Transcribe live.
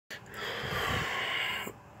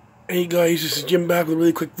Hey guys, this is Jim back with a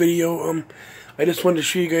really quick video. I just wanted to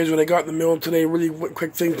show you guys what I got in the mail today. Really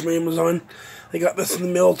quick thing from Amazon. I got this in the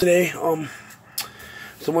mail today. So I'm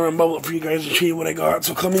gonna unbubble it for you guys and show you what I got.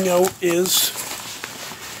 So coming out is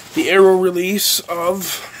the Arrow release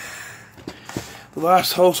of The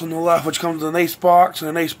Last House on the Left, which comes in a nice box and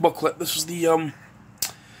a nice booklet. This is the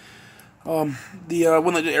one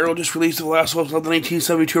that Arrow just released, The Last House, the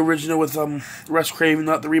 1972 original with Russ Craven,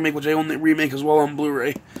 not the remake, which I own the remake as well on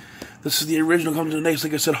Blu-ray. This is the original. Comes in a nice,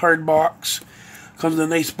 like I said, hard box. Comes in a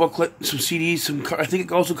nice booklet, some CDs, I think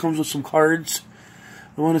it also comes with some cards.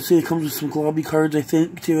 I want to say it comes with some globby cards, I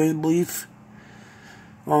think, too, I believe.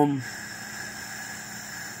 Like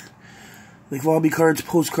globby cards,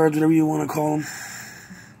 postcards, whatever you want to call them.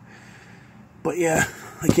 But yeah,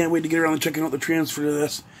 I can't wait to get around and checking out the transfer to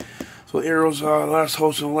this. So Arrow's Last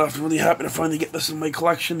House on the Left. I'm really happy to finally get this in my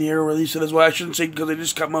collection. The Arrow released it as well. I shouldn't say because they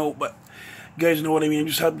just come out, but you guys know what I mean. I'm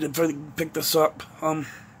just happy to finally pick this up.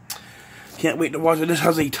 Can't wait to watch it. This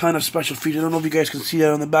has a ton of special features. I don't know if you guys can see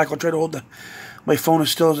that on the back. I'll try to hold my phone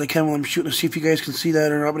as still as I can while I'm shooting to see if you guys can see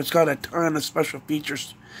that or not. But it's got a ton of special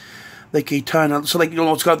features. Like a ton. So like, you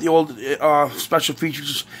know, it's got the old special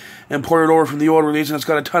features imported over from the old release, and it's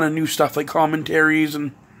got a ton of new stuff like commentaries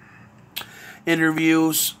and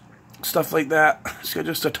interviews, stuff like that. It's got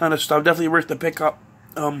just a ton of stuff. Definitely worth the pickup.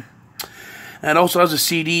 And it also has a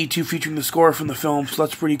CD too featuring the score from the film, so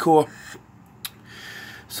that's pretty cool.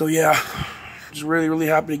 So yeah, just really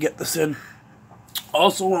happy to get this in.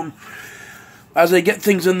 Also, as I get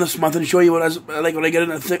things in this month and show you what when I get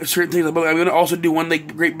into certain things, I'm going to also do one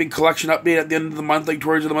like great big collection update at the end of the month, like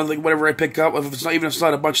towards the month, like whatever I pick up. If it's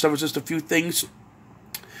not a bunch of stuff, it's just a few things.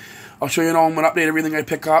 I'll show you all. I'm going to update everything I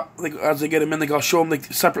pick up, like as I get them in. Like I'll show them like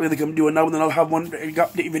separately, like I'm doing now, and then I'll have one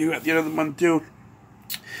update video at the end of the month too,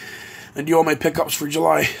 and do all my pickups for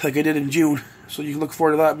July, like I did in June. So you can look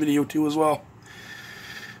forward to that video too as well.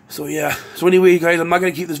 So yeah. So anyway, guys, I'm not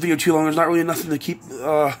going to keep this video too long. There's not really nothing to keep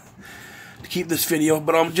this video.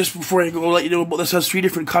 But just before I go, I'll let you know about this. Has 3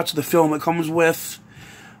 different cuts of the film. It comes with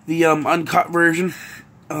the uncut version.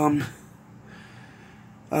 It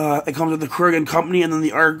comes with the Kurgan Company, and then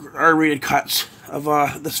the R-rated cuts of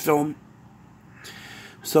this film.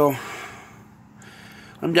 So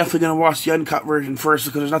I'm definitely going to watch the uncut version first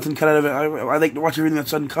because there's nothing cut out of it. I like to watch everything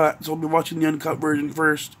that's uncut, so I'll be watching the uncut version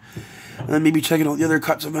first, and then maybe checking out the other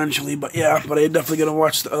cuts eventually. But yeah, I'm definitely going to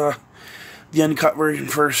watch the uncut version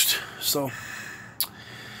first. So,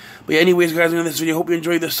 but yeah, anyways, guys, in this video, hope you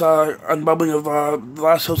enjoyed this unbubbling of The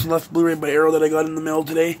Last House on the Left Blu-ray by Arrow that I got in the mail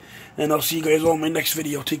today, and I'll see you guys all in my next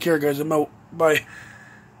video. Take care, guys. I'm out. Bye.